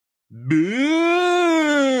Boobs.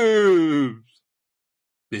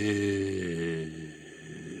 Boobs.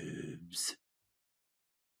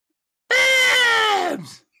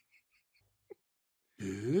 Boobs.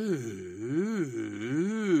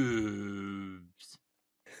 Boobs.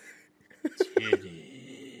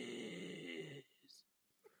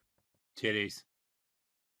 Titties. Titties.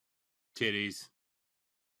 Titties.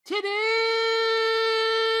 Titties.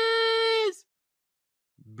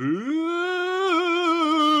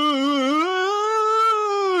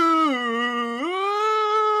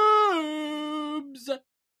 Boobs.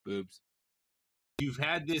 Boobs. You've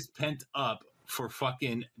had this pent up for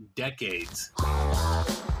fucking decades.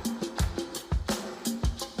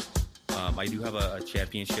 I do have a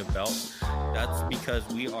championship belt. That's because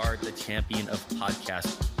we are the champion of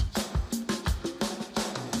podcasts.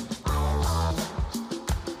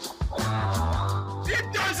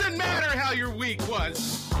 It doesn't matter how your week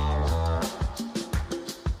was.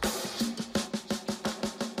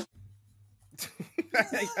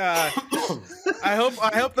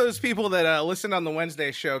 I hope those people that listened on the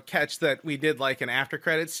Wednesday show catch that we did like an after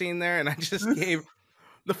credits scene there, and I just gave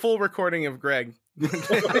the full recording of Greg.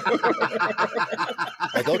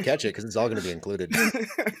 Oh, they'll catch it because it's all going to be included.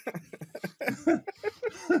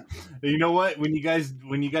 You know what? When you guys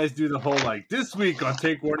do the whole like this week on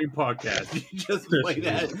Take Warning podcast, you just play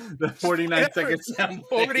that the 49 second sound.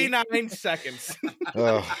 49 seconds.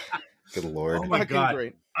 Oh, good Lord. Oh my Fucking God.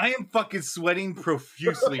 great. I am fucking sweating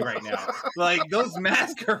profusely right now. Like those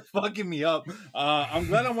masks are fucking me up. I'm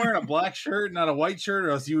glad I'm wearing a black shirt, not a white shirt,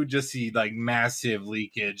 or else you would just see like massive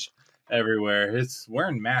leakage everywhere. It's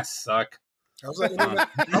wearing masks suck. How's that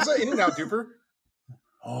in and out, Duper?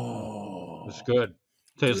 Oh, It's good.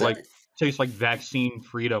 Tastes like vaccine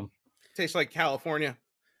freedom. Tastes like California.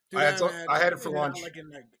 Dude, I had it for lunch. Like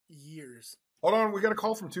in years. Hold on, we got a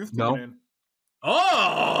call from Tooth No. coming in.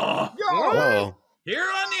 Oh, Yo, Oh, here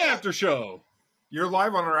on the after show. you're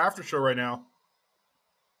live on our after show right now.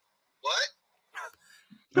 What?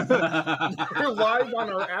 You're live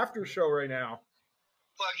on our after show right now.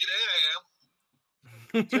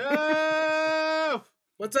 Fucking A, I am. Jeff!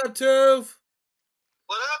 What's up, Toof?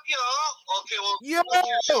 What up, y'all? Okay, well, Yo! fuck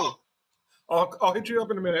your show. I'll hit you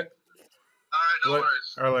up in a minute. All right, no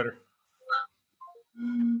worries. All right, later.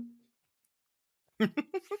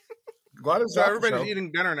 Glad it's So after everybody's show.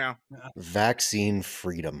 eating dinner now. vaccine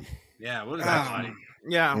freedom. Yeah, what is that? Buddy?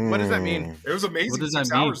 Yeah, what does that mean? It was amazing What does that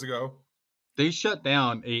 6 mean? hours ago. They shut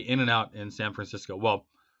down a In-N-Out in San Francisco. Well,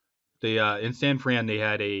 they in San Fran they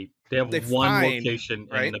have They one fined, location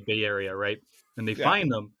right? in the Bay Area, right? And they Yeah.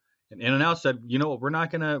 fined them. And In-N-Out said, you know what, we're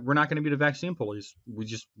not gonna be the vaccine police. We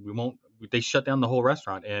won't. They shut down the whole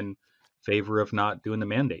restaurant in favor of not doing the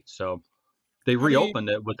mandate. So they reopened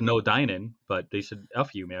it with no dine-in, but they said,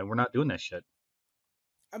 "F you, man, we're not doing that shit."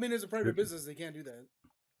 I mean, as a private business, they can't do that.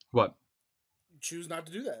 What? Choose not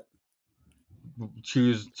to do that.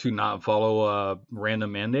 Choose to not follow a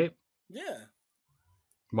random mandate? Yeah.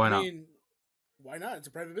 Why I not? mean, why not? It's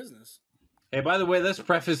a private business. Hey, by the way, let's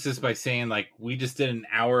preface this by saying, like, we just did an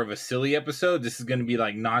hour of a silly episode. This is going to be,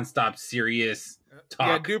 like, nonstop serious Yeah,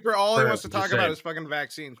 talk. Duper, all he for wants to talk just about saying. is fucking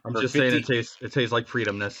vaccines. I'm for just saying 50 it tastes like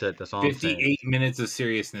freedom. That's it. That's all I'm saying. 58 minutes of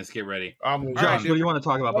seriousness. Get ready. I'm All Josh, right, what do you want to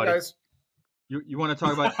talk about, Hi, buddy? guys. You want to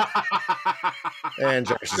talk about And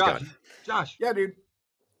Josh is Josh? gone. Josh, Yeah, dude.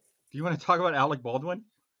 do you want to talk about Alec Baldwin?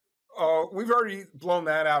 We've already blown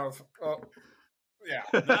that out of. Yeah.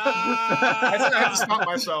 I Ah! had to stop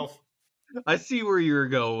myself. I see where you're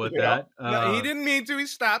going with Yeah. that. No, he didn't mean to. He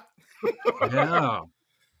stopped. Yeah.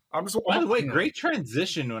 I'm just. By the way, great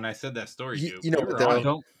transition when I said that story, You- dude. you know We what, were though? on I it.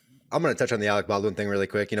 don't. I'm going to touch on the Alec Baldwin thing really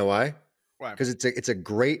quick. You know why? Why? Because it's a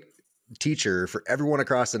great teacher for everyone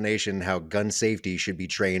across the nation how gun safety should be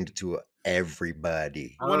trained to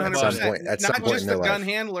everybody. 100%. At some point- at some Not point just in the their gun life.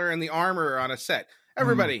 handler and the armor on a set.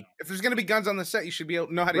 Everybody, if there's going to be guns on the set, you should be able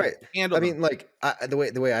to know how to Right. handle I them. mean, like the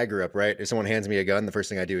way I grew up, right? If someone hands me a gun, the first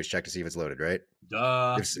thing I do is check to see if it's loaded, right?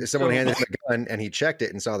 Duh. If someone handed me a gun and he checked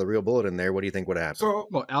it and saw the real bullet in there, what do you think would happen? So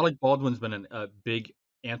Well, Alec Baldwin's been a big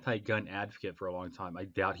anti-gun advocate for a long time. I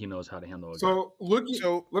doubt he knows how to handle a gun. So looking.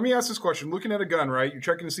 So- let me ask this question: looking at a gun, right? You're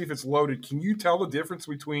checking to see if it's loaded. Can you tell the difference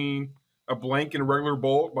between a blank and a regular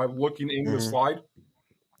bullet by looking into the Mhm. slide?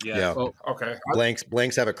 Yes. Yeah. Oh, Okay.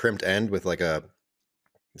 Blanks have a crimped end with like a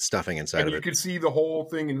stuffing inside And of you it. could see the whole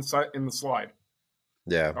thing inside in the slide.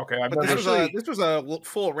 Yeah. Okay. I've But never this was a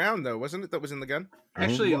full round, though, wasn't it? That was in the gun.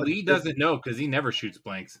 Actually, Lee doesn't know because he never shoots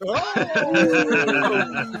blanks.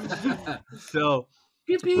 so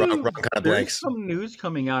Wrong kind of there's blanks. some news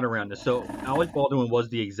coming out around this. So Alec Baldwin was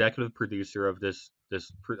the executive producer of this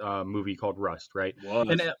movie called Rust, right? Was.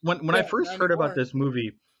 And when I Yeah, first not heard about anymore. this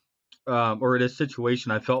movie, or this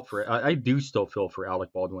situation, I felt for I do still feel for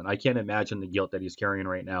Alec Baldwin. I can't imagine the guilt that he's carrying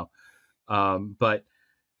right now. But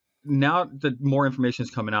now that more information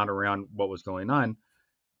is coming out around what was going on,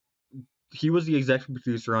 he was the executive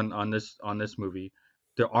producer on this movie.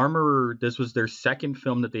 The Armorer, this was their second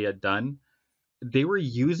film that they had done. They were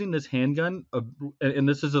using this handgun, and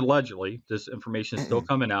this is allegedly, this information is still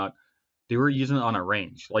coming out. They were using it on a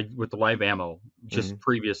range, like with the live ammo, just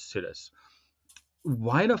previous to this.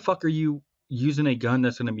 Why the fuck are you using a gun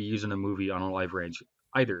that's going to be used in a movie on a live range?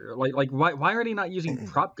 Either why are they not using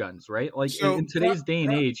prop guns, right? Like So, in today's day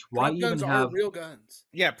and age, why Prop even guns have are real guns.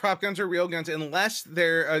 Yeah, prop guns are real guns unless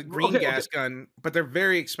they're a green gas gun, but they're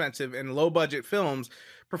very expensive, and low budget films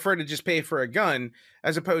prefer to just pay for a gun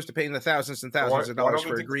as opposed to paying the thousands and thousands of dollars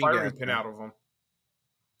for a green gas pin gun. out of them.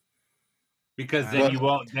 Because then you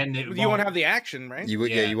won't. Then You won't have the action, right? You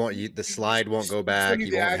won't. The slide won't go back. need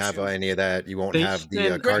You the won't have action. any of that. You won't They have the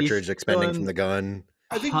spend- cartridge they expending from spend- the gun.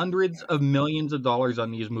 I think hundreds of millions of dollars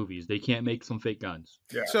on these movies? They can't make some fake guns.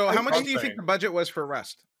 Yeah. So how much I'm do you think saying. the budget was for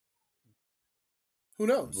Rust? who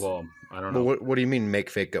knows? Well, I don't Well, know. what do you mean make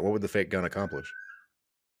fake gun? What would the fake gun accomplish?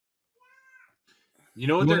 You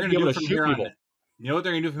know what You they're wanna going to be do able to from shoot here on? people. You know what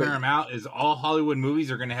they're going to do from here on out is all Hollywood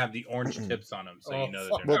movies are going to have the orange tips on them, so you know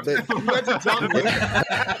that they're Well, not. they, That's exactly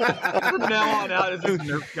From now on out, it's just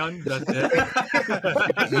Nerf guns. That's it.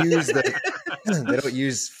 they don't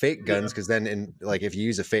use fake guns because then, if you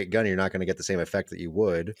use a fake gun, you're not going to get the same effect that you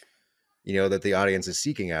would, that the audience is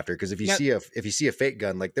seeking after. Because if you see a fake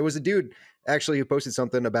gun, like there was a dude actually who posted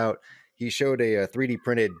something about he showed a 3D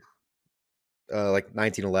printed,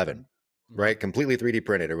 1911, right, completely 3D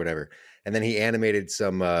printed or whatever, and then he animated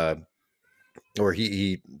some, or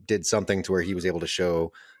he did something to where he was able to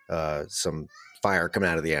show some fire coming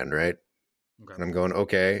out of the end, right? Okay. And I'm going,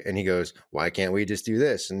 okay. And he goes, why can't we just do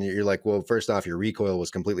this? And you're like, well, first off, your recoil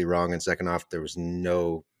was completely wrong. And second off, there was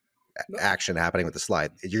no action happening with the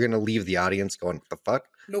slide. You're going to leave the audience going, what the fuck?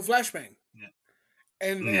 No flashbang. Yeah.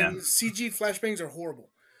 And CG flashbangs are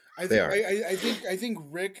horrible. I They think are. I think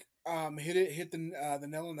Rick hit the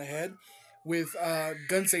nail on the head with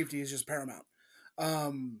gun safety is just paramount.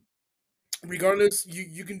 Regardless,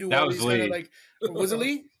 you can do That all was these kind of Lee. like was it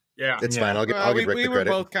Lee? Yeah. It's Yeah. fine. I'll give Rick we the were credit.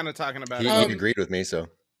 both kind of talking about He it. agreed with me, so.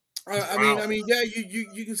 I mean, yeah,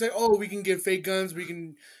 you can say, oh, we can get fake guns, we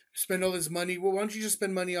can spend all this money. Well, why don't you just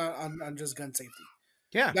spend money on just gun safety?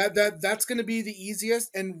 Yeah. That's going to be the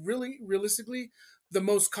easiest and really realistically the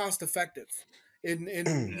most cost effective in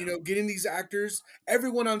getting these actors,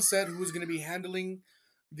 everyone on set who is going to be handling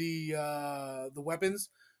the weapons,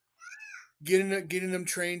 getting them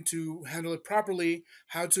trained to handle it properly,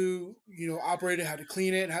 how to operate it, how to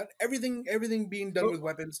clean it, how everything being done with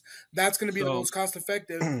weapons. That's going to be the most cost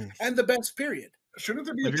effective and the best. Period. Shouldn't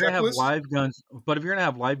there be a If you're gonna have checklist? live guns, but if you're gonna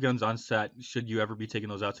have live guns on set, should you ever be taking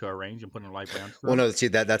those out to a range and putting a live round? Well, no, see,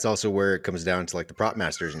 that's also where it comes down to like the prop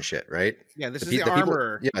masters and shit, right? Yeah, this is pe- the people,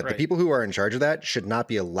 armorer. yeah, the right. people who are in charge of that should not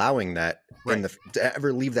be allowing that to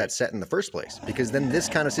ever leave that set in the first place, because then this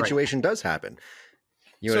kind of situation does happen.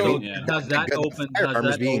 You know what I mean? Yeah. Does that open? Does Firearms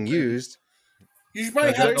that being open- used. You should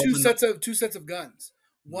probably Does have that two sets of guns.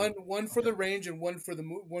 One for the range and one for the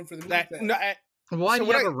movie set. Why So do you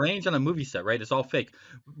what have a range on a movie set, right? It's all fake.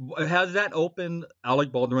 Has that opened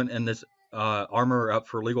Alec Baldwin and this armor up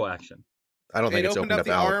for legal action? I don't think It it's opened opened up up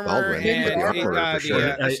the Alec armor Baldwin, and but the armorer the for sure.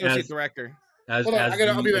 associate As- director. As, Hold on, as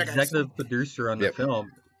I'll be the back, guys. executive producer on the Yep.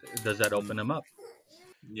 film, does that open him up?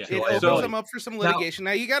 Yeah. It So, opens so- them up for some litigation.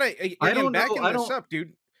 Now you gotta I again don't know- backing I this don't- up,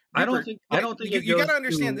 dude. I don't Rupert, think. I don't think you, it you goes gotta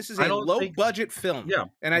understand to- this is I a don't low think- budget film. Yeah,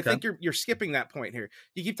 And I okay. think you're skipping that point here.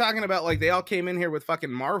 You keep talking about like they all came in here with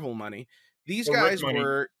fucking Marvel money. These Or Rick guys money.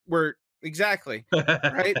 were exactly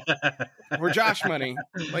right. We're Josh money.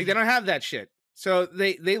 Like they don't have that shit. So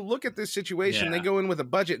they look at this situation, they Yeah. go in with a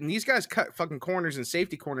budget, and these guys cut fucking corners and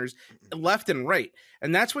safety corners left and right.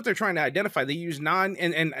 And that's what they're trying to identify. They use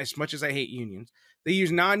and as much as I hate unions, they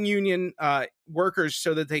use non-union workers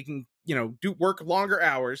so that they can, do work longer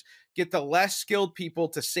hours, get the less skilled people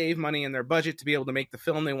to save money in their budget to be able to make the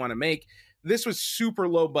film they want to make. This was super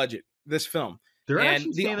low budget, this film. They're And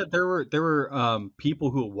actually saying that there were people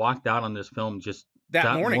who walked out on this film just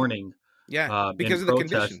That morning morning. Yeah, in because of the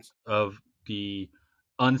protest conditions. of the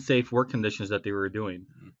unsafe work conditions that they were doing.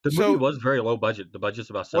 The So- movie was very low budget. The budget's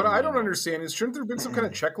about $7 What I don't million. understand is shouldn't there have been some kind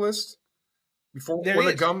of checklist? Before There when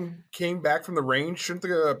the is. gun came back from the range, shouldn't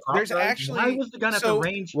the prop There's guy- actually Why was the gun at so- the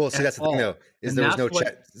range? Well, see, at that's the thing, all? though, is And there was no that's what-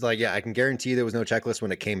 check. Like, yeah, I can guarantee there was no checklist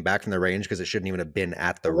when it came back from the range because it shouldn't even have been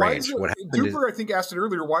at the Why range. is it, What happened is, Duper, I think, asked it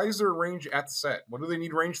earlier. Why is there a range at the set? What do they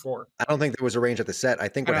need range for? I don't think there was a range at the set. I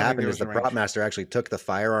think I what don't think happened there is was the a range. prop master actually took the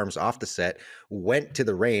firearms off the set, went to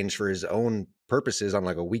the range for his own purposes on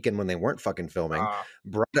like a weekend when they weren't fucking filming, Ah,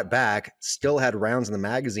 brought it back, still had rounds in the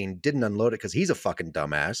magazine, didn't unload it because he's a fucking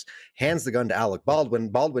dumbass, hands the gun to Alec Baldwin.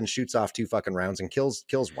 Baldwin shoots off 2 fucking rounds and kills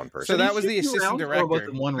one person. So Did he that was the shoot 2 assistant rounds, or was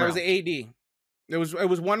director. it 1 That was round? the AD. It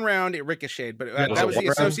was 1 round. It ricocheted, but Yeah, that was the one round?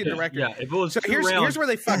 associate Yeah, director. Yeah, if it was So 2 here's rounds, where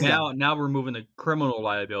they fucked up. now we're moving the criminal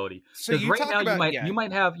liability. So Because you right talk now about you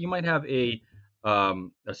might have a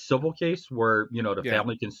civil case where the Yeah.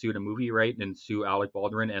 family can sue the movie, right, and sue Alec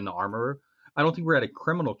Baldwin and the armorer. I don't think we're at a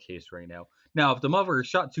criminal case right now. Now, if the mother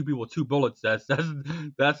shot 2 people with 2 bullets, that's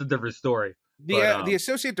a different story. The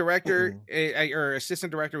associate director or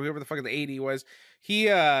assistant director, whoever the fuck the AD was,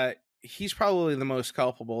 he's probably the most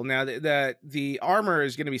culpable. Now the armor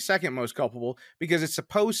is going to be second most culpable because it's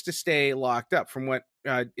supposed to stay locked up from what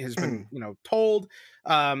has been told.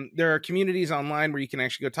 There are communities online where you can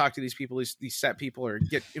actually go talk to these people, these set people, or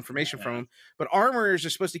get information from them. But armorers are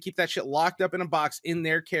supposed to keep that shit locked up in a box in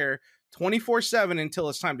their care 24/7 until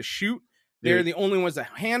it's time to shoot. They're Dude. the only ones that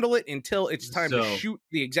handle it until it's time to So- shoot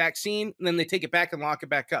the exact scene, and then they take it back and lock it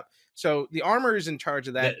back up. So the armor is in charge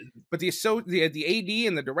of that, but the AD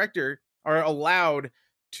and the director are allowed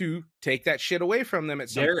to take that shit away from them at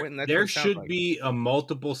some point. And that's what There it sounds should like. be a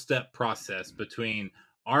multiple step process between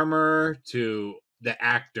armor to the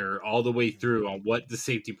actor all the way through on what the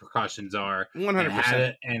safety precautions are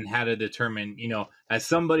 100%. and how to determine, as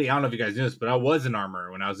somebody, I don't know if you guys knew this, but I was an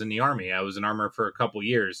armorer when I was in the army. I was an armorer for a couple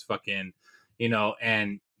years,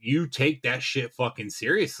 and you take that shit fucking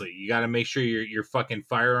seriously. You got to make sure your fucking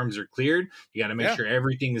firearms are cleared. You got to make Yeah. sure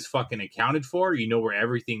everything is fucking accounted for. You know where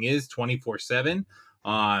everything is 24/7.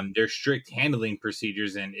 There's strict handling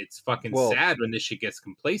procedures, and it's fucking Well, sad when this shit gets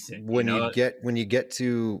complacent. when you get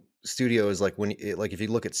to studios, like if you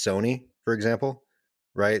look at Sony, for example,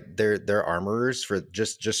 right, they're armorers for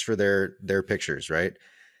just for their pictures, right?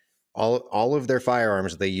 All of their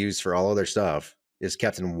firearms that they use for all of their stuff is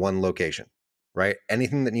kept in one location, right?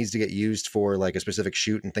 Anything that needs to get used for like a specific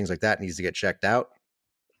shoot and things like that needs to get checked out,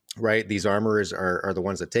 right? These armorers are the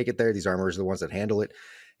ones that take it there. These armorers are the ones that handle it.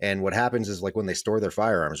 And what happens is, like, when they store their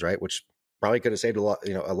firearms, right, which probably could have saved a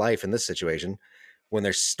life in this situation. When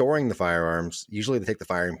they're storing the firearms, usually they take the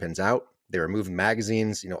firing pins out, they remove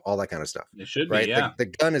magazines, all that kind of stuff. it should Right. be, yeah. The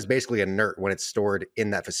gun is basically inert when it's stored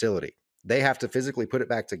in that facility. They have to physically put it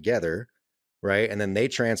back together, right? And then they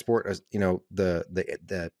transport,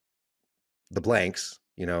 the blanks,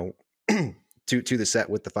 to the set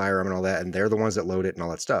with the firearm and all that, and they're the ones that load it and all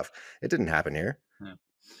that stuff. It didn't happen here.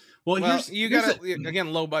 Well, Well, here's you here's got a-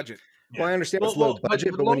 again low budget. Well, I understand it's Well, low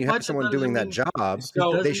budget, but low when you have budget someone doesn't doing that mean- job,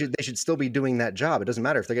 So- they should still be doing that job. It doesn't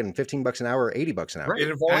matter if they're getting $15 an hour or $80 an hour. Right. It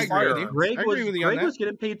involves I agree with you. firearms. Greg I was agree with you on that.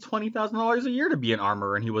 getting paid $20,000 a year to be an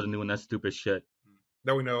armorer, and he wasn't doing that stupid shit.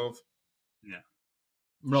 That we know of.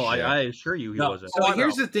 No, Shit. I assure you he No, wasn't. so Oh, I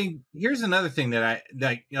here's know. the thing. Here's another thing that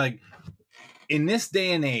like in this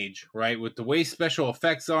day and age, right, with the way special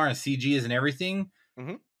effects are and CG is and everything,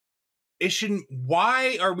 Mhm. it shouldn't.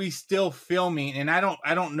 Why are we still filming? And I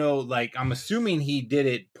don't know. Like, I'm assuming he did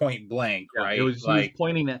it point blank, Yeah, right? he was like,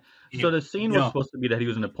 pointing at. you- So the scene was no. supposed to be that he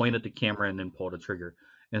was going to point at the camera and then pull the trigger,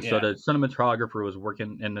 and so Yeah. the cinematographer was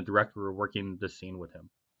working and the director were working the scene with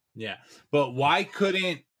him. yeah, but why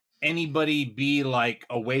couldn't anybody be like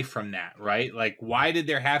away from that, right? Like, why did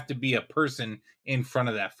there have to be a person in front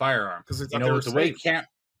of that firearm? Because they thought You they know, were with the way safe. can't.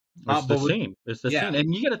 It's the but with- scene. It's the yeah. scene,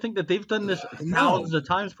 and you got to think that they've done this No. thousands of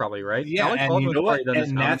times, probably, right? Yeah, Alec and you Baldwin's know what? probably done this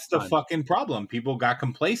And countless that's the times. fucking problem. People got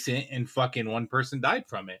complacent, and fucking one person died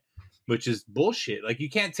from it, which is bullshit. Like, you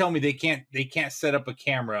can't tell me they can't set up a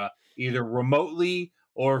camera either remotely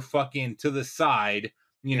or fucking to the side,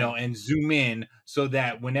 and zoom in so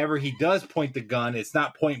that whenever he does point the gun, it's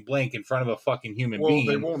not point blank in front of a fucking human Well, being.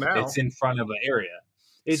 they will now. It's in front of an area.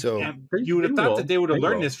 So- You would have They thought will. that they would have They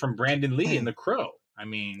learned will. this from Brandon Lee in The Crow. I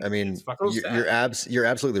mean, it's fucking sad. you're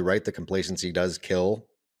absolutely right. The complacency does kill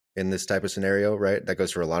in this type of scenario, right? That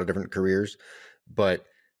goes for a lot of different careers, but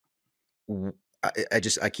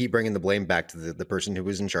I keep bringing the blame back to the person who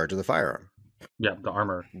was in charge of the firearm, Yeah, the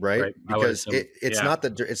armor. right? Right, I would Because assume. it's Yeah.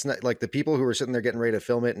 not like the people who were sitting there getting ready to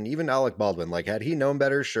film it, and even Alec Baldwin, like, had he known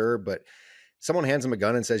better, sure, but someone hands him a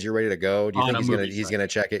gun and says, "You're ready to go." Do you On think a he's gonna movie set.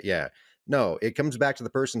 check it? Yeah. No, it comes back to the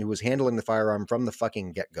person who was handling the firearm from the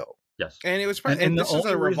fucking get go. Yes. And it was and this is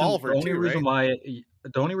a revolver the only too, reason right? why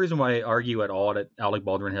the only reason why I argue at all that Alec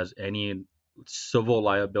Baldwin has any civil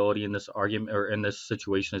liability in this argument or in this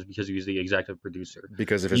situation is because he was the executive producer.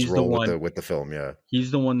 Because of his He's the role one- with the film, yeah.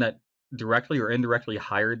 He's the one that directly or indirectly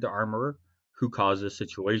hired the armorer who caused this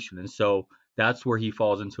situation, and so that's where he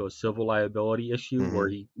falls into a civil liability issue where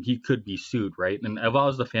he could be sued, right? And if I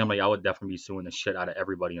was the family, I would definitely be suing the shit out of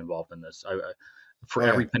everybody involved in this for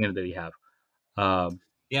every penny that he have.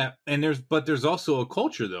 Yeah, and there's also a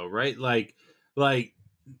culture though, right? Like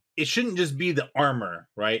it shouldn't just be the armor,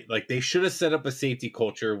 right? Like they should have set up a safety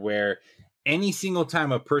culture where any single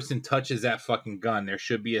time a person touches that fucking gun, there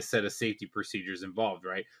should be a set of safety procedures involved,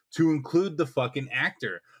 right? To include the fucking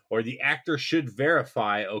actor, or the actor should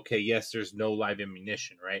verify, okay, yes, there's no live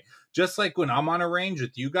ammunition, right? Just like when I'm on a range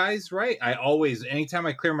with you guys, right? I always, anytime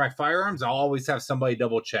I clear my firearms, I'll always have somebody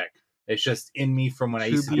double check. It's just in me from when I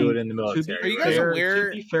used to do it in the military. Are you guys aware?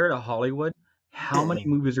 To be fair to Hollywood, how many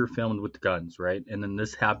movies are filmed with guns, right? And then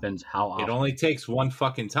this happens how often? It only takes one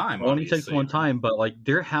fucking time. It only takes obviously. one time, but like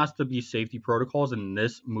there has to be safety protocols, and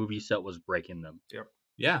this movie set was breaking them.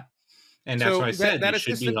 Yeah, and that's So why I said that they should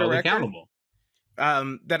be assistant held director- accountable.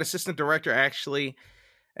 That assistant director actually,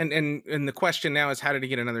 and the question now is how did he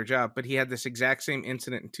get another job? But he had this exact same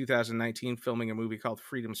incident in 2019 filming a movie called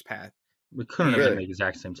Freedom's Path. We couldn't have been Really? the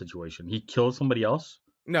exact same situation. He killed somebody else.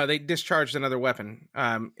 No, they discharged another weapon,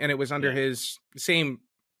 and it was under his same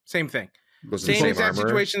thing, Was it the same same exact armor?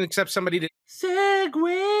 situation, except somebody did.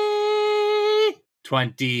 Segway.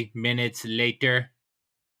 20 minutes later.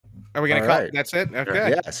 Are we gonna All call? right. That's it. Okay.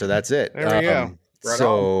 Yeah, so that's it. There we go. Right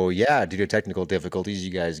So yeah, due to technical difficulties,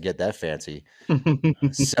 you guys get that fancy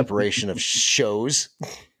separation of shows.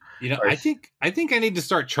 You know, I think I need to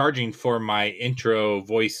start charging for my intro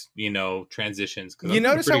voice, transitions. 'cause You I'm doing a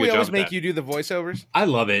notice how pretty we good always job make at you do the voiceovers? that. I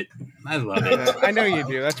love it. I love it. I know you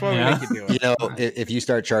do. That's why Yeah. we make you do You it. know, if you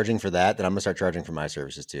start charging for that, then I'm gonna start charging for my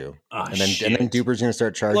services too. Oh, and then shit. Duper's gonna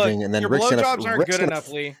start charging, Look, and then your Rick's blowjobs aren't good gonna, enough,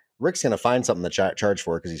 Lee. Rick's gonna find something to charge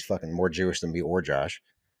for because he's fucking more Jewish than me or Josh.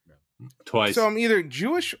 Twice. So I'm either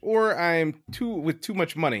Jewish or I'm with too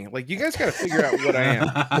much money. Like you guys got to figure out what I am.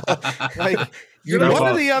 Like you're No one or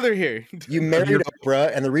fuck. the other here. You married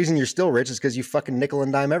Oprah, and the reason you're still rich is because you fucking nickel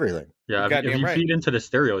and dime everything. Yeah, if Goddamn you right. feed into the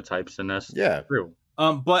stereotypes, then that's Yeah. true.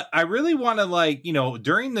 But I really want to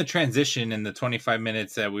during the transition in the 25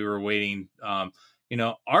 minutes that we were waiting,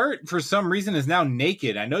 Art for some reason is now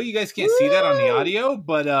naked. I know you guys can't see that on the audio,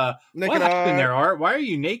 but Naked what happened Art. there, Art? Why are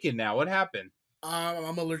you naked now? What happened?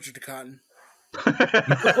 I'm allergic to cotton.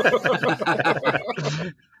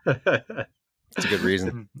 It's a good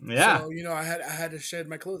reason. Yeah. So, I had to shed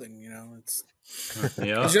my clothing. It's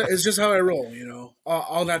Yeah. it's just how I roll.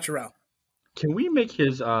 All natural. Can we make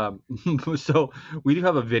his so we do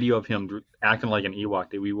have a video of him acting like an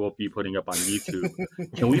Ewok that we will be putting up on YouTube.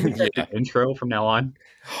 Can we make it an intro from now on?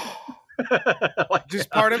 Like, Just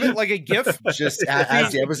part of it, like a GIF. Just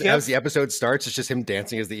as the episode starts, it's just him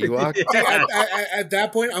dancing as the Ewok. At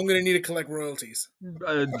that point, I'm gonna need to collect royalties.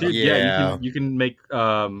 dude, Yeah. you can make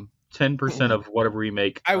 10% of whatever we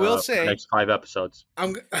make. I will for say- the next 5 episodes.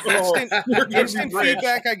 Instant, You're gonna instant be rich.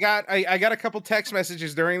 feedback I got. I got a couple text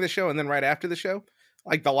messages during the show and then right after the show,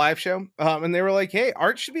 like the live show, and they were like, "Hey,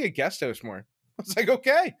 Art should be a guest host more." I was like,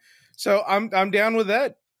 "Okay," so I'm down with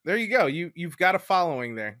that. There you go. You've got a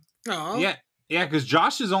following there. Aw. Yeah, because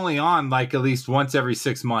Josh is only on like at least once every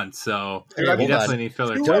 6 months, so Hey, we hold definitely on. need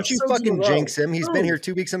filler. Two time. Don't you episodes in a fucking row. jinx him. He's been here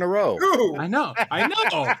 2 weeks in a row. Ooh. I know,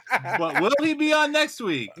 but will he be on next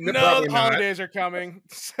week? No, Probably the not. holidays are coming.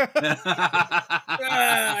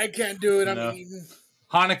 I can't do it. I'm No. eating.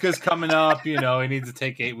 Hanukkah's coming up. He needs to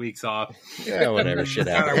take 8 weeks off. Yeah, whatever. Shit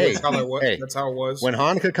That's happens. Hey, how that was. hey, That's how it was. when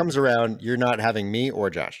Hanukkah comes around, you're not having me or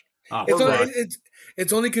Josh. Oh, It's fuck. only,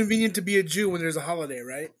 it's only convenient to be a Jew when there's a holiday,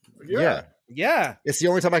 right? Yeah. Yeah. It's the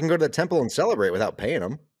only time I can go to the temple and celebrate without paying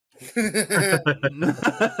them.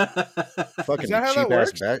 Fucking Is that how that cheap ass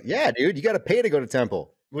works? bet. Yeah, dude, you got to pay to go to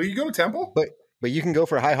temple, Will you go to temple? but you can go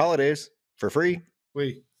for high holidays for free.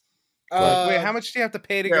 Lee. Wait, how much do you have to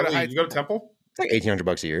pay to Yeah, go to Lee, high you go to temple? It's like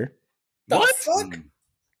 $1,800 a year. The What? fuck?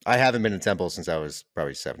 I haven't been to temple since I was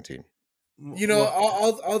probably 17.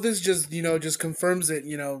 All this just confirms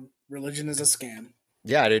that religion is a scam.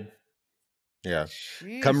 Yeah, dude. Yeah.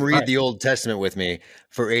 Come read the Old Testament with me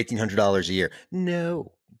for $1,800 a year.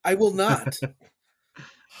 No. I will not.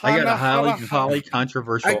 I got a highly Hana.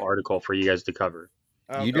 controversial article for you guys to cover.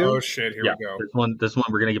 You do? Oh shit! Here Yeah, we go. this one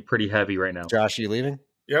we're gonna get pretty heavy right now. Josh, you leaving?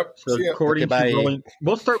 Yep. So See ya. according Okay, to bye. Rolling,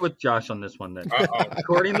 we'll start with Josh on this one then. Uh-oh.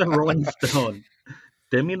 According to Rolling Stone,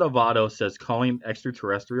 Demi Lovato says calling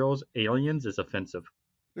extraterrestrials aliens is offensive.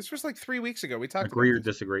 This was like 3 weeks ago. We talked Agree or about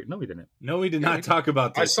this. disagree? No, we didn't. No, we did not talk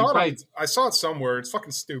about this. I saw You it. probably- I saw it somewhere. It's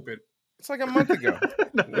fucking stupid. It's like a month ago.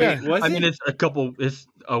 Wait, was I it? mean, it's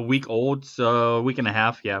a week old, so a week and a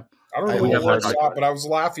half. Yeah. I don't I know will where I have- saw it, but I was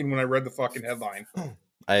laughing when I read the fucking headline.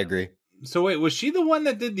 I agree. So wait, was she the one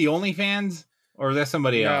that did the OnlyFans, or was that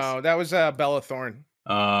somebody else? No, that was Bella Thorne.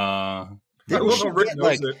 Didn't Well, she Rick get, knows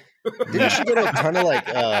like, it. didn't she get a ton of like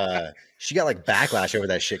she got like backlash over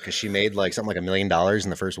that shit because she made like something like $1 million in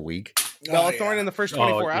the first week. Bella yeah. Thorne in the first Oh,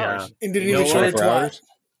 24 yeah. hours. And didn't You know even show what? her 24 twat. hours?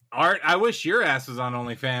 Art, I wish your ass was on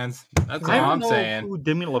OnlyFans. That's all I don't I'm know saying. who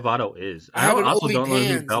Demi Lovato is. I have an also don't know who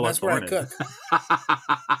OnlyPans, and Bella that's where I Thorne cook.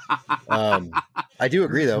 I do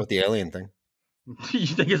agree though with the alien thing. is.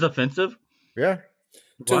 You think it's offensive? Yeah.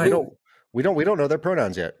 To Why? who? We don't know their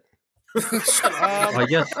pronouns yet. Shut up. I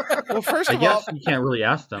guess. Well, first I of all, guess you can't really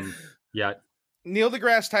ask them yet. Neil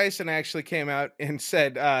deGrasse Tyson actually came out and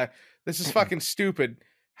said, "This is fucking stupid.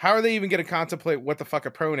 How are they even going to contemplate what the fuck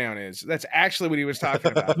a pronoun is?" That's actually what he was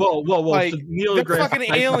talking about. Well. Like, so Neil the deGrasse fucking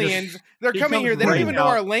Tyson just- aliens, they're he coming comes here. They don't right even know out.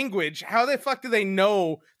 our language. How the fuck do they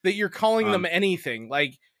know that you're calling them anything?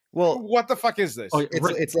 Like, Well, what the fuck is this? Oh, It's-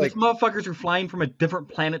 right. it's These like- motherfuckers are flying from a different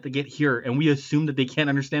planet to get here, and we assume that they can't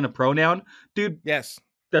understand a pronoun, dude. Yes.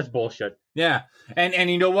 That's bullshit. Yeah, and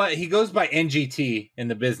you know what? He goes by NGT in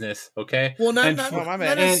the business. Okay. Well, not And not, oh, my not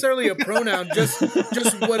bad. necessarily a pronoun, just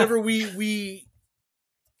whatever we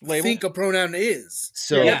Label? think a pronoun is.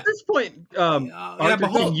 so Yeah. At this point, yeah, Arthur, but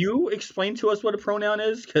hold- can you explain to us what a pronoun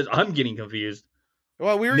is? Because I'm getting confused.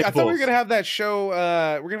 Well, I thought we were Nipples. gonna have that show.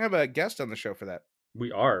 We're gonna have a guest on the show for that.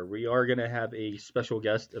 We are gonna have a special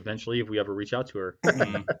guest eventually if we ever reach out to her.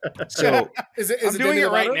 Mm. so Is it? I'm Is it doing Demi it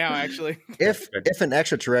right Lovato? now, actually. if an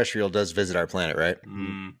extraterrestrial does visit our planet, right?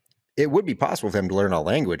 Mm. It would be possible for them to learn our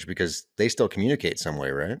language because they still communicate some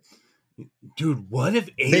way, right? Dude, what if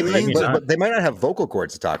They might, aliens? not. but they might not have vocal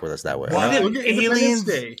cords to talk with us that way. What if Look at Independence aliens?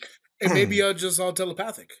 Day. And maybe I'll just all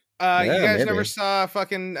telepathic. You Yeah, guys maybe. never saw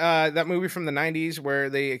fucking that movie from the '90s where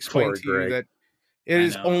they explain Poor to you Greg. that it I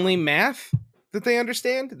is know. only math that they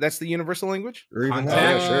understand. That's the universal language. Or even Contact.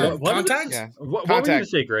 yeah, sure. What was it? Contact? Yeah. What were you gonna Contact.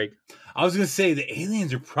 say, Greg? I was gonna say the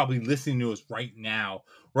aliens are probably listening to us right now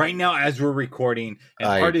as we're recording, and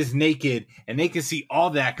Art is naked, and they can see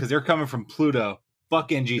all that because they're coming from Pluto. Fuck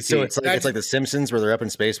NGT. So it's like The Simpsons where they're up in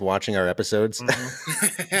space watching our episodes.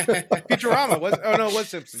 Futurama was. Oh no, it was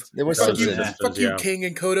Simpsons. It was Fuck you, Simpsons. Yeah. fuck you, Yeah. King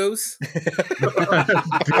and Kodos.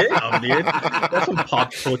 Damn, dude. That's some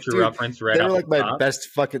pop culture Dude, reference right They off were like the my top. best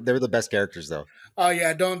fucking. They were the best characters though. Oh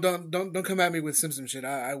yeah, don't come at me with Simpson shit.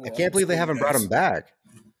 I will. I can't believe they haven't brought them back.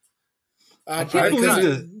 can't Probably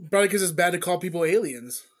believe because it's bad to call people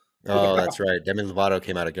aliens. Oh, that's right. Demi Lovato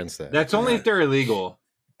came out against that. That's only if they're illegal.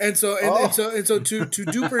 And so to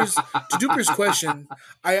Duper's question,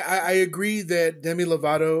 I agree that Demi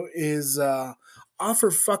Lovato is off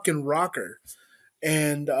her fucking rocker,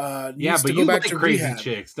 and Yeah, needs but to go you back like to crazy rehab.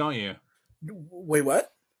 chicks, don't you? Wait, what?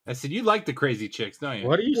 I said you like the crazy chicks, don't you?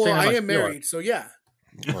 What are you Well, saying? I about am Sheila? married, so yeah.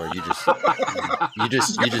 Or you Crazy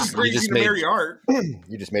just to made marry art.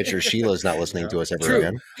 you just made sure Sheila's not listening to us ever True.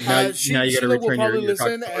 again. Now you gotta Sheila will return probably your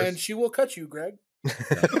listen, cock to and she will cut you, Greg. Well,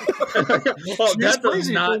 She's that does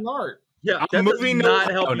crazy not. for art. Yeah, I'm that does moving not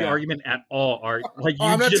on help the now. argument at all, Art. Like Oh,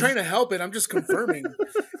 I'm not just- trying to help it. I'm just confirming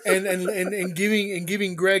and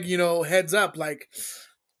giving Greg, heads up. Like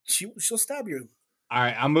she'll stab you. All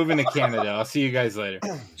right, I'm moving to Canada. I'll see you guys later.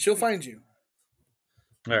 She'll find you.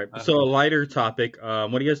 All right. So a lighter topic.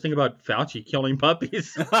 What do you guys think about Fauci killing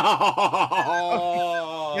puppies?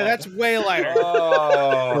 Yeah, that's way lighter. So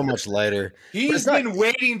Oh. much lighter. He's It's not- been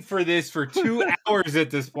waiting for this for 2 hours at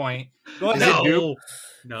this point. Go ahead, Dupe.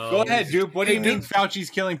 No. Go ahead, Dupe. What do you Hey, mean Fauci's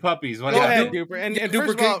killing puppies? What Go happened? ahead, Duper. And Duper,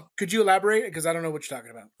 first of all, could you elaborate? Because I don't know what you're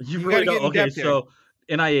talking about. You You really gotta don't. get in Okay, depth here. so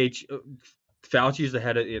NIH, Fauci is the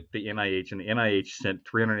head of the NIH, and the NIH sent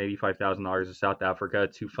 $385,000 to South Africa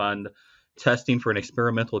to fund testing for an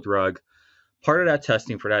experimental drug. Part of that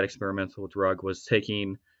testing for that experimental drug was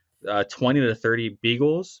taking 20 to 30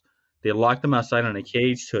 beagles. They locked them outside in a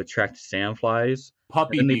cage to attract sandflies.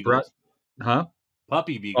 Puppy And they beagles.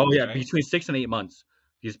 Puppy beagles. Oh yeah, right? between 6 and 8 months.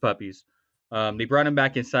 These puppies. They brought them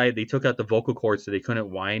back inside. They took out the vocal cords so they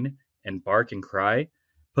couldn't whine and bark and cry.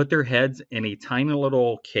 Put their heads in a tiny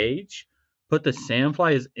little cage. Put the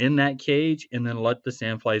sandflies in that cage, and then let the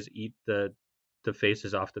sandflies eat the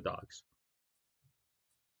faces off the dogs.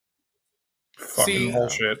 Fucking See,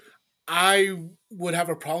 bullshit. I would have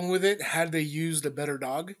a problem with it had they used a better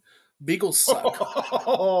dog. Beagles suck.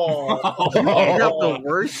 Oh. You have the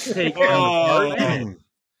worst take on the party.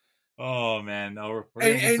 Oh man, no, we're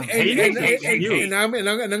gonna get some and, hate, and, hate, hate, hate. and I'm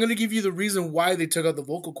going to give you the reason why they took out the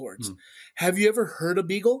vocal cords. Hmm. Have you ever heard a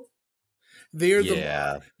beagle? They are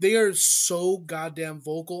Yeah. they are so goddamn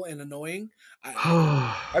vocal and annoying.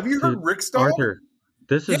 Have you heard Dude, Rick's dog? Arthur,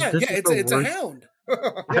 this is Yeah, this yeah, is it's the it's a worst. hound.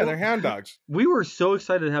 Yeah, they're hound dogs. We were so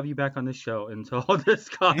excited to have you back on this show until this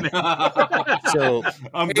comment. So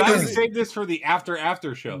I'm glad we saved this for the after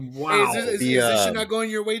show. Hey, is this shit not going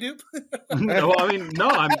your way, dude? No, I mean, no,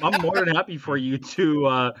 I'm more than happy for you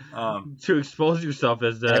to expose yourself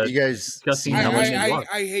as have you guys disgusting seen how much? animal.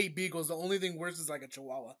 I hate beagles. The only thing worse is like a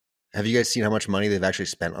chihuahua. Have you guys seen how much money they've actually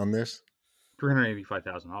spent on this?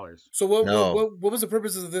 $385,000 So what, No. what was the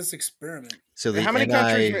purpose of this experiment? So the How many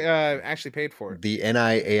countries actually paid for it? the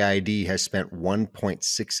NIAID has spent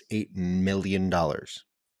 $1.68 million.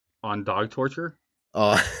 on dog torture.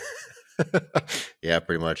 Yeah,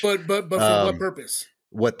 pretty much. But for what purpose?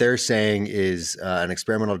 What they're saying is an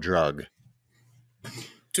experimental drug.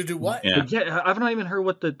 To do what? Yeah. But yeah, I've not even heard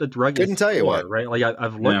what the drug Couldn't is tell you for, what. right? Like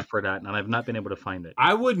I've looked Yeah. for that and I've not been able to find it.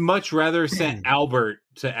 I would much rather send Albert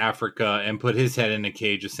to Africa and put his head in a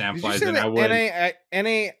cage of Did you sandflies say than I that would.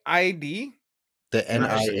 NAID? The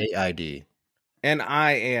NIAID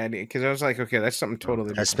NIAID? Because I was like, okay, that's something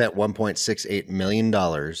totally has different. spent $1.68 million.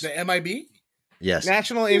 The MIB? Yes.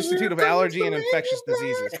 National Institute of Allergy and Infectious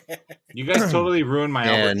Diseases. You guys totally ruined my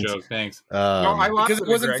Albert And- joke. Thanks. No, I laughed Because at it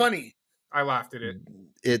wasn't Greg. funny. I laughed at it.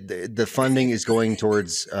 The funding is going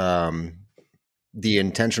towards the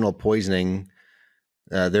intentional poisoning.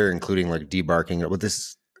 They're including like debarking. What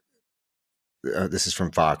this is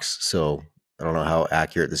from Fox, so I don't know how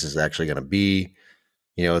accurate this is actually going to be.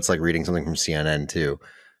 You know, it's like reading something from CNN too.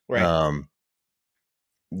 Right.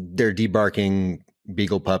 They're debarking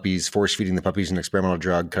beagle puppies, force feeding the puppies an experimental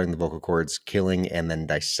drug, cutting the vocal cords, killing, and then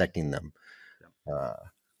dissecting them.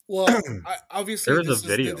 Well, obviously, There is a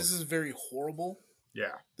video. This is very horrible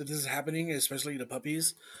Yeah. that this is happening, especially to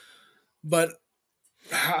puppies. But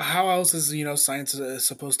how else is science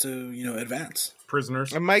supposed to advance?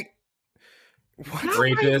 Prisoners. And Mike,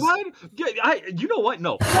 Rapist. You know what?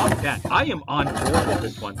 No, fuck that. I am on board with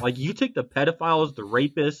this one. Like, you take the pedophiles, the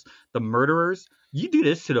rapists, the murderers, you do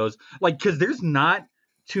this to those. Like, because there's not,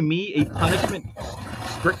 to me, a punishment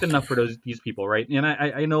strict enough for these people, right? And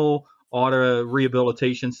I know all the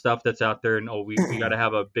rehabilitation stuff that's out there, and we got to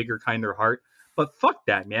have a bigger, kinder heart. But fuck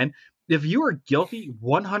that, man. If you are guilty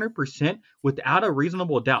 100% without a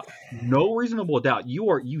reasonable doubt, no reasonable doubt,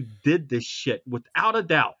 you did this shit without a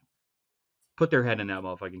doubt. Put their head in that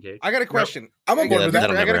motherfucking cage. I got a question. I'm on board Yeah, with that.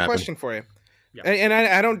 that'll I got never a happen. question for you. Yeah. And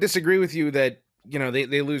I don't disagree with you that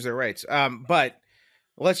they lose their rights. But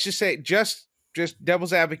let's just say just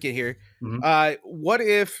devil's advocate here. Mhm. What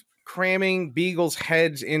if cramming beagles'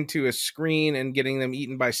 heads into a screen and getting them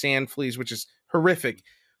eaten by sand fleas, which is horrific?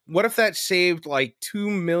 What if that saved like 2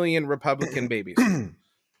 million Republican babies?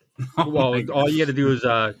 Well, all you got to do is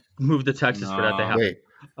move to Texas for that to happen. Wait,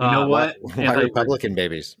 You know what? why Republican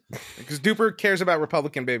babies? Because Duper cares about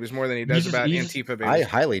Republican babies more than he does just- about you just- Antifa I babies.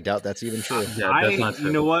 highly doubt that's even true. Yeah, that's not true.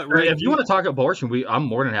 You know what? Or if you want to talk abortion, I'm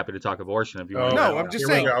more than happy to talk abortion. If you want. No, I'm just Here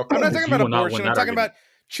we saying. go. I'm not talking You about will not win abortion. I'm that talking about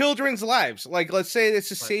children's lives. Like, let's say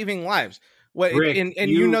this is Right. saving lives. What? Rick, and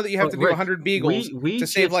you you- know that you have but to do Rick, 100 beagles we to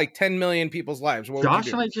save just- like 10 million people's lives. What would Josh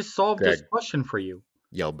you and do? I just solved this Greg. question for you.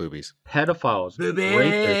 Yell boobies. Pedophiles,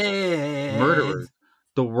 rapists, murderers,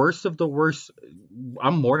 the worst of the worst.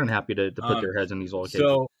 I'm more than happy to put their heads in these little cages.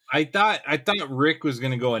 So I thought Rick was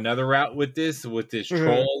going to go another route with this Mhm.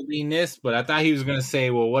 trolliness, but I thought he was going to say,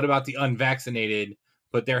 "Well, what about the unvaccinated?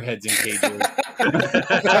 Put their heads in cages."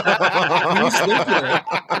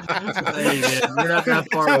 Hey, man, we're not that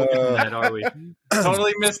far away from that, are we?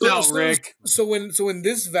 Totally missed out, Rick. So when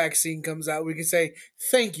this vaccine comes out, we can say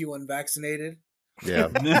thank you, unvaccinated. Yeah.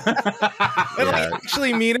 And Yeah.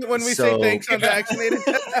 actually mean it when we So- say thanks, unvaccinated.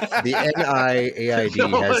 The NIAID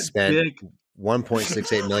No, has spent dick.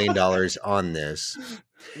 $1.68 million on this.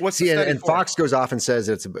 What's See, the and, study and for? Fox goes off and says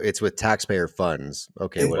it's with taxpayer funds.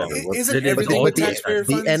 Okay, whatever. Isn't But the- everything but with the- taxpayer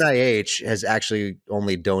The funds? NIH has actually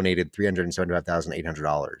only donated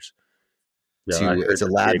 $375,800 Yeah, I to heard it's a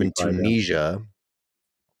that's lab in 85, yeah. Tunisia,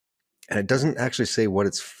 and it doesn't actually say what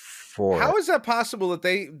it's for. How is that possible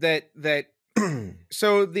that that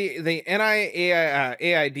so the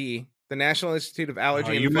NIAID, the National Institute of Allergy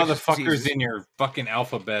Oh, and you Infectious motherfuckers Diseases, in your fucking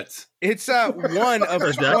alphabets. it's one of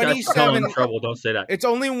That's spelling 27 trouble. Don't say that. It's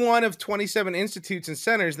only one of 27 institutes and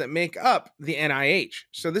centers that make up the NIH.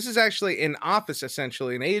 So this is actually an office,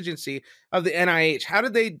 essentially, an agency of the NIH. How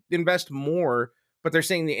did they invest more? But they're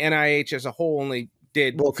saying the NIH as a whole only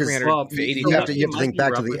did Well, 'cause- $380. you have to It might think be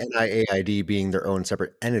back to the referenced- NIAID being their own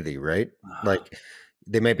separate entity, right? Like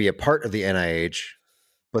they may be a part of the NIH,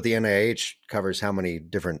 but the NIH covers how many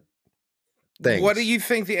different things. What do you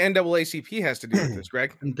think the NAACP has to do with this,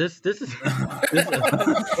 Greg? This is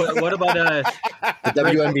what about The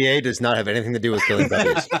WNBA does not have anything to do with killing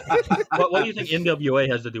puppies. what do you think NWA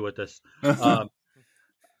has to do with this?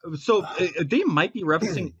 So they might be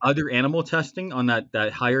referencing other animal testing on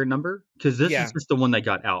that higher number, because this is just the one that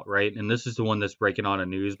got out, right? And this is the one that's breaking on the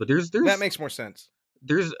news. But there's that makes more sense.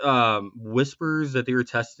 There's whispers that they were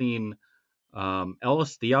testing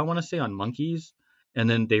LSD, I want to say, on monkeys, and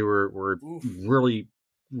then they were really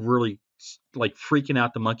like freaking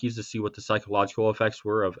out the monkeys to see what the psychological effects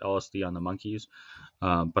were of LSD on the monkeys.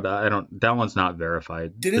 But I don't. That one's not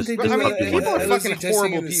verified. Didn't they do I mean, that? people are fucking testing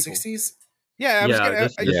horrible in the people. 60s? Yeah,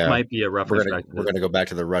 This might be a reference back to We're gonna go back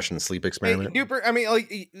to the Russian sleep Hey, experiment. Duper, I mean, like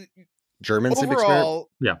German sleep experiment.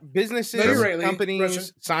 overall, Yeah. businesses, No, you're right, Lee. companies, Russian.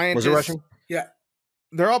 scientists, Was it Russian? Yeah.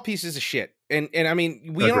 they're all pieces of shit. And I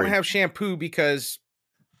mean, we don't Agreed. have shampoo because,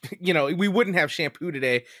 we wouldn't have shampoo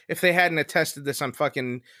today if they hadn't attested this on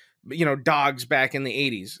fucking, dogs back in the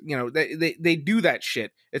 80s. They do that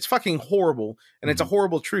shit. It's fucking horrible, and it's a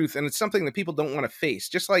horrible truth, and it's something that people don't want to face.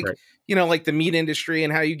 Just like, Right. like the meat industry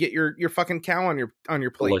and how you get your fucking cow on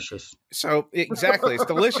your plate. delicious. So exactly, it's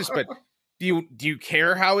delicious, but do you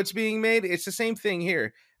care how it's being made? It's the same thing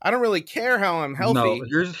here. I don't really care how I'm healthy. No,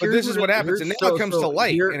 here's this is what happens, and now it comes to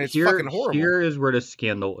light, and it's fucking horrible. Here is where the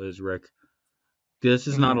scandal is, Rick. This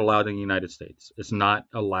is not allowed in the United States. It's not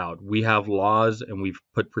allowed. We have laws, and we've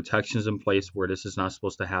put protections in place where this is not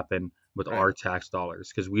supposed to happen with our tax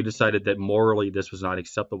dollars, because we decided that morally this was not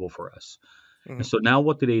acceptable for us. And so now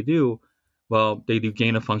what do? Well, they do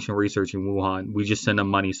gain of function research in Wuhan. We just send them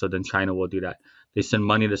money, so then China will do that. They send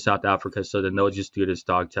money to South Africa, so then they'll just do this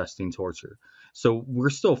dog testing torture. So we're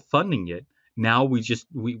still funding it. Now we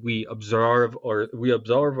observe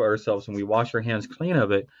ourselves, and we wash our hands clean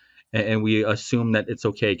of it, and we assume that it's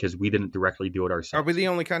okay because we didn't directly do it ourselves. Are we the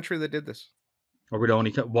only country that did this? Are we the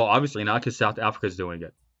only? Well, obviously not, because South Africa's doing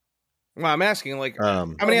it. Well, I'm asking, like, how Are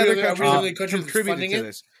many we other the- are we countries the have only country that's contributed funding to it?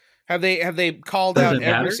 this? Have they called Does out it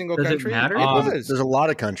every matter? single Does it country? matter? It does. There's a lot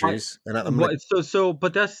of countries, and I'm gonna,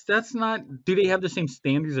 But that's not. Do they have the same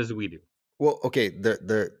standards as we do? well, okay.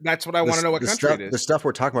 The That's what I want to know. What country stuff, it is? the stuff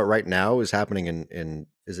we're talking about right now is happening in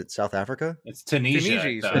is it South Africa? It's Tunisia.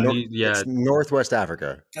 Tunisia, though. so- Yeah. It's Northwest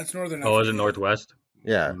Africa. That's Northern Oh, is it Africa. Northwest?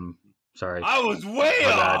 Yeah, Sorry. I was way My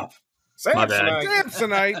bad. off. My bad.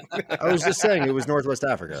 Samsonite. I was just saying it was Northwest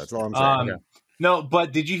Africa. That's all I'm saying. No,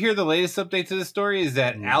 but did you hear the latest update to the story? Is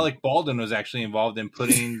that Alec Baldwin was actually involved in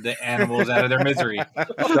putting the animals out of their misery. So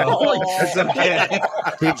that's okay.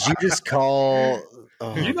 Did you just call?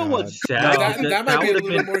 Oh, You know God. what's sad? That might be a would have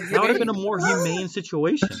little been, more that would have been a humane. more humane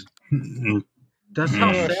situation. That's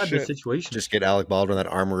how sad the shit. situation. Just get Alec Baldwin and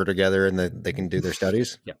that armor together, and they can do their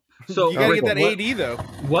studies. So You gotta Rick, get that what, AD though.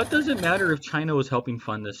 what does it matter if China was helping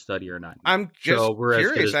fund this study or not? I'm just So we're as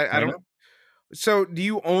good curious. as I don't. China? So, do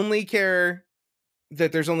you only care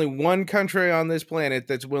that there's only one country on this planet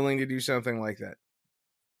that's willing to do something like that?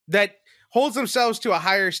 That holds themselves to a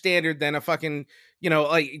higher standard than a fucking,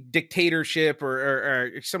 like dictatorship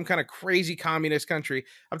or some kind of crazy communist country.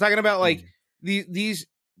 I'm talking about like these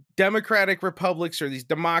democratic republics or these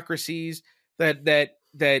democracies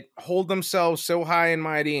that hold themselves so high and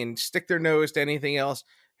mighty and stick their nose to anything else.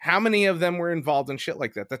 How many of them were involved in shit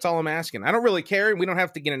like that? That's all I'm asking. I don't really care, and we don't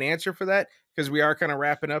have to get an answer for that because we are kind of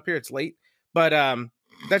wrapping up here. It's late, but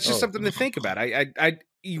that's just something to think about.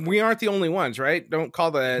 We aren't the only ones, right? Don't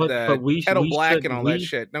call the we kettle black should- and all that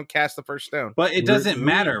shit. Don't cast the first stone. But it doesn't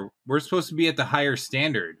matter. We're supposed to be at the higher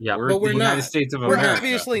standard. Yeah. We're But the we're United not. States of We're America.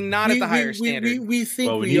 obviously not at the higher standard. We think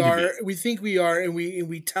Well, we we need to are. be. We think we are, and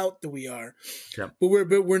we tout that we are. Yep. But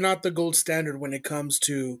we're not the gold standard when it comes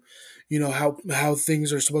to, how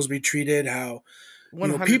things are supposed to be treated. How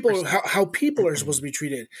people 100%. how people are supposed to be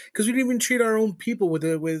treated, because we don't even treat our own people with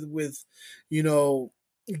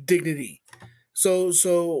dignity.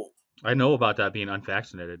 So I know about that being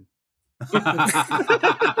unvaccinated.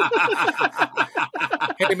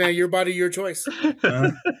 hey man, your body, your choice.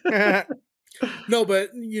 No,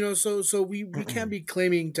 but so we can't be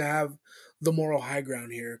claiming to have the moral high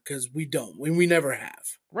ground here, because we don't. We never have.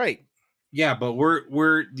 Right. Yeah, but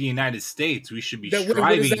we're the United States. We should be What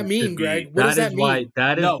striving. does that mean, to be- Greg? What does that mean?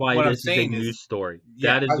 That is No, why what I'm this is a saying is- news story.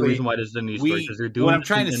 Yeah, That is the reason why this is a news story, because they're doing what I'm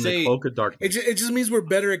trying to in say- the cloak of darkness. It just means we're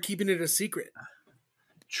better at keeping it a secret.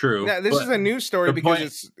 True. Yeah, this but is a news story the because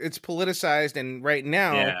point- it's politicized, and right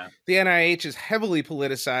now Yeah. the NIH is heavily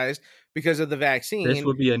politicized because of the vaccine This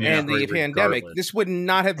would be a news and the story pandemic. regardless. This would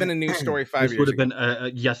not have been a news story 5 This years would have ago.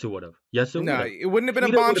 been yes, it would have. Yes, it would No, have. it wouldn't have been a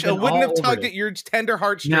Twitter would have bombshell. It been wouldn't have all over tugged it. at your tender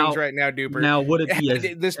heartstrings Now- right now, Duper. Now, would it be Had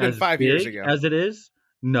as this been as 5 years big ago? as it is?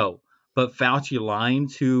 No, but Fauci lying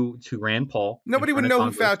to Rand Paul. Nobody would know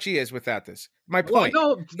who Fauci is without this. My Well, point.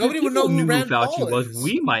 no, Nobody would people know who knew Rand Fauci Paul was. is.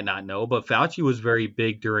 We might not know, but Fauci was very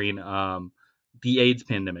big during the AIDS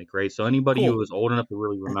pandemic, right? So anybody Cool. who was old enough to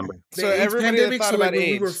really remember, The So AIDS everybody that pandemic, thought so like about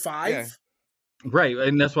when we were AIDS, 5. yeah. right?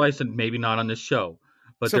 And that's why I said maybe not on this show.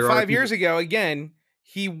 But So there 5 are years people, ago, again,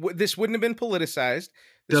 this wouldn't have been politicized.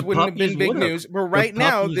 This The wouldn't have been puppies big would've. news. But right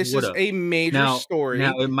now, puppies this is would've. a major Now- story.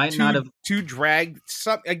 Now it might to, not have. to drag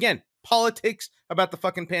some again politics about the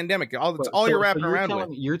fucking pandemic. It's but- all so- you're so wrapping you're around telling,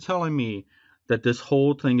 with. You're telling me that this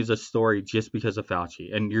whole thing is a story just because of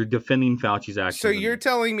Fauci, and you're defending Fauci's actions. So you're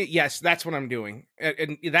telling me, yes, that's what I'm doing,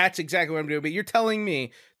 and that's exactly what I'm doing. But you're telling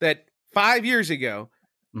me that 5 years ago,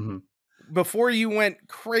 Mhm. before you went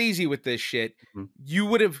crazy with this shit, Mhm. you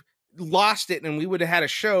would have lost it, and we would have had a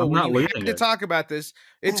show I'm where not you had losing to it. talk about this.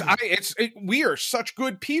 We are such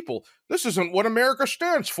good people. This isn't what America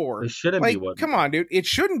stands for. It shouldn't Like, be what. come on, dude, it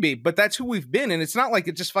shouldn't be. But that's who we've been, and it's not like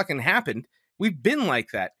it just fucking happened. We've been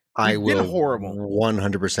like that. I We've been will horrible.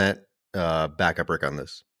 100% back up Rick on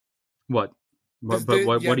this. What? Because But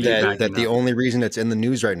what? yeah, What are you that- backing That the up? only reason it's in the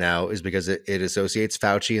news right now is because it associates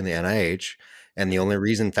Fauci and the NIH. And the only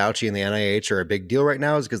reason Fauci and the NIH are a big deal right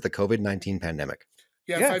now is because the COVID-19 pandemic.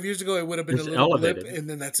 Yeah, Yeah. 5 years ago it would have been It's a little blip, elevated. and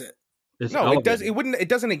then that's it. It's No, it does. elevated. It wouldn't. It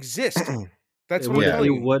doesn't exist. That's It what would, I'm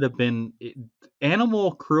telling it you. would have been.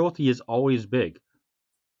 Animal cruelty is always big.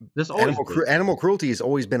 That's always big. Animal cruelty has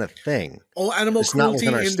always been a thing. Oh, animal It's not cruelty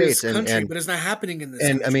within our in this states, and- country, and- but it's not happening in this.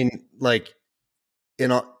 And I country. mean, like,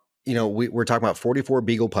 we're talking about 44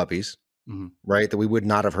 beagle puppies, Mhm. right? That we would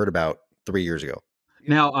not have heard about 3 years ago.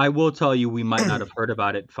 Now, I will tell you, we might not have heard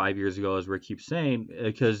about it 5 years ago, as Rick keeps saying,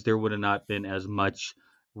 because there would have not been as much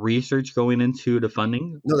research going into the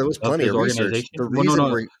funding. No, there was Of plenty his of research. organization? The Well, no, reason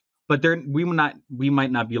no, we're But there, we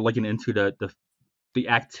might not be looking into the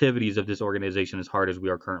activities of this organization as hard as we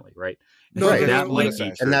are currently, right? No, right. that no, might no, be no.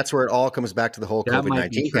 true. and that's where it all comes back to the whole That might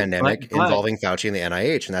be COVID-19 true. pandemic But- involving Fauci and the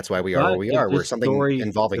NIH, and that's why we are where But we if are. Where this something story-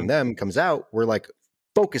 involving them comes out, we're like,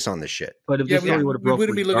 focus on this shit. But if Yeah, the story we- would have we broke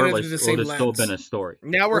wouldn't be looking at it regardless, through the it same would have still lens. been a story.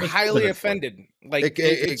 Now we're Would have still highly been a story. offended. Like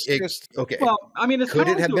it's just Okay. Well, I mean, it's Could kind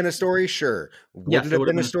it of have been a story? Sure. Would Yes, it it have would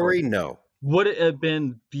have been a story? No. Would it have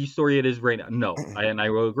been the story it is right now? No, and I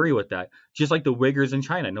will agree with that. Just like the Uyghurs in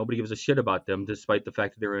China, nobody gives a shit about them, despite the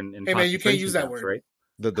fact that they're in Hey, man, you can't concentration use that camps, word. right?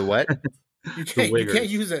 The what? You can't Uyghurs.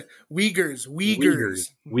 use it. Uyghurs.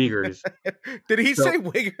 Uyghurs. did he So- say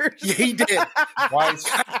wiggers? Yeah, he did. Twice.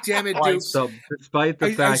 God damn it, dude. Twice. So, despite the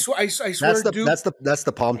I fact, swear, dude. That's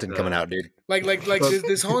the Palmton coming out, dude. Like So-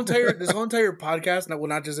 this whole entire podcast.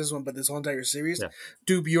 Not just this one, but this whole entire series. Yeah.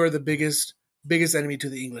 Dude, you're the biggest enemy to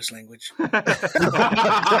the English language. all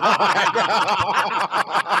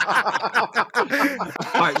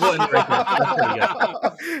right, we'll end it right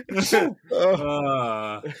there. That's pretty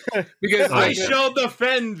good. Because I like, shall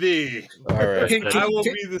defend thee. All right. I will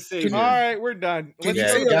be the savior. All right, we're done. Can Let's you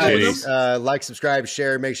Yeah, say go. guys, like, subscribe,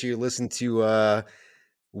 share. Make sure you listen to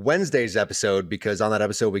Wednesday's episode, because on that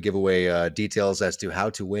episode we give away details as to how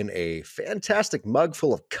to win a fantastic mug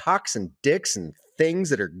full of cocks and dicks and things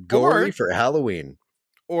that are gory Or- for Halloween,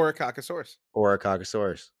 Or a cockosaurus. or a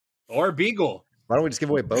cockosaurus. Or beagle. Why don't we just give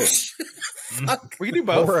away both? fuck. We can do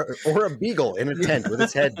both. or a beagle in a tent with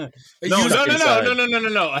its head. No, Use- no, no, no, inside. no, no, no, no,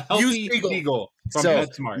 no. A healthy beagle. beagle from So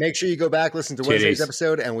PetSmart. make sure you go back, listen to Wednesday's Titties.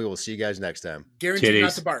 episode, and we will see you guys next time. Guaranteed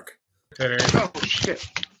not Titties. to bark. Oh shit!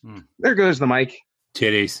 There goes the mic.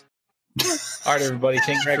 Titties. All right, everybody.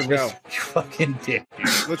 Thank you for Go. listening. You fucking dick.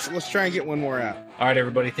 Let's try and get one more out. All right,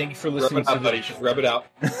 everybody. Thank you for listening to the. Just rub it out.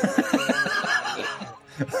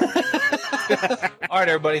 All right,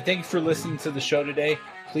 everybody. Thank you for listening to the show today.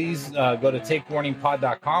 Please go to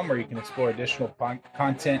takewarningpod.com, where you can explore additional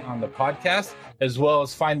content on the podcast, as well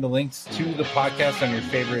as find the links to the podcast on your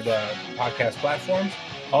favorite podcast platforms.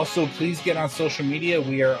 Also, please get on social media.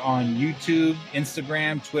 We are on YouTube,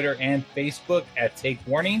 Instagram, Twitter, and Facebook at Take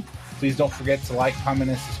Warning. Please don't forget to like, comment,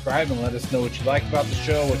 and subscribe, and let us know what you like about the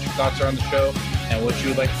show, what your thoughts are on the show, and what you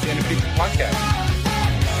would like to see in a future podcast.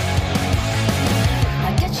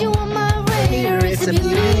 I get you on my radar, it's a beauty.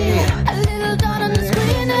 A little dot on the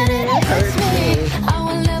screen and it hurts me. I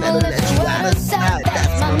will never let you out of sight.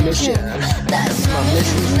 That's my mission. That's my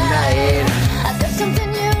mission tonight. There's something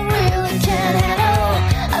you really can't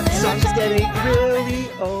handle. A little Something's getting trouble.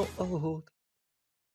 really old.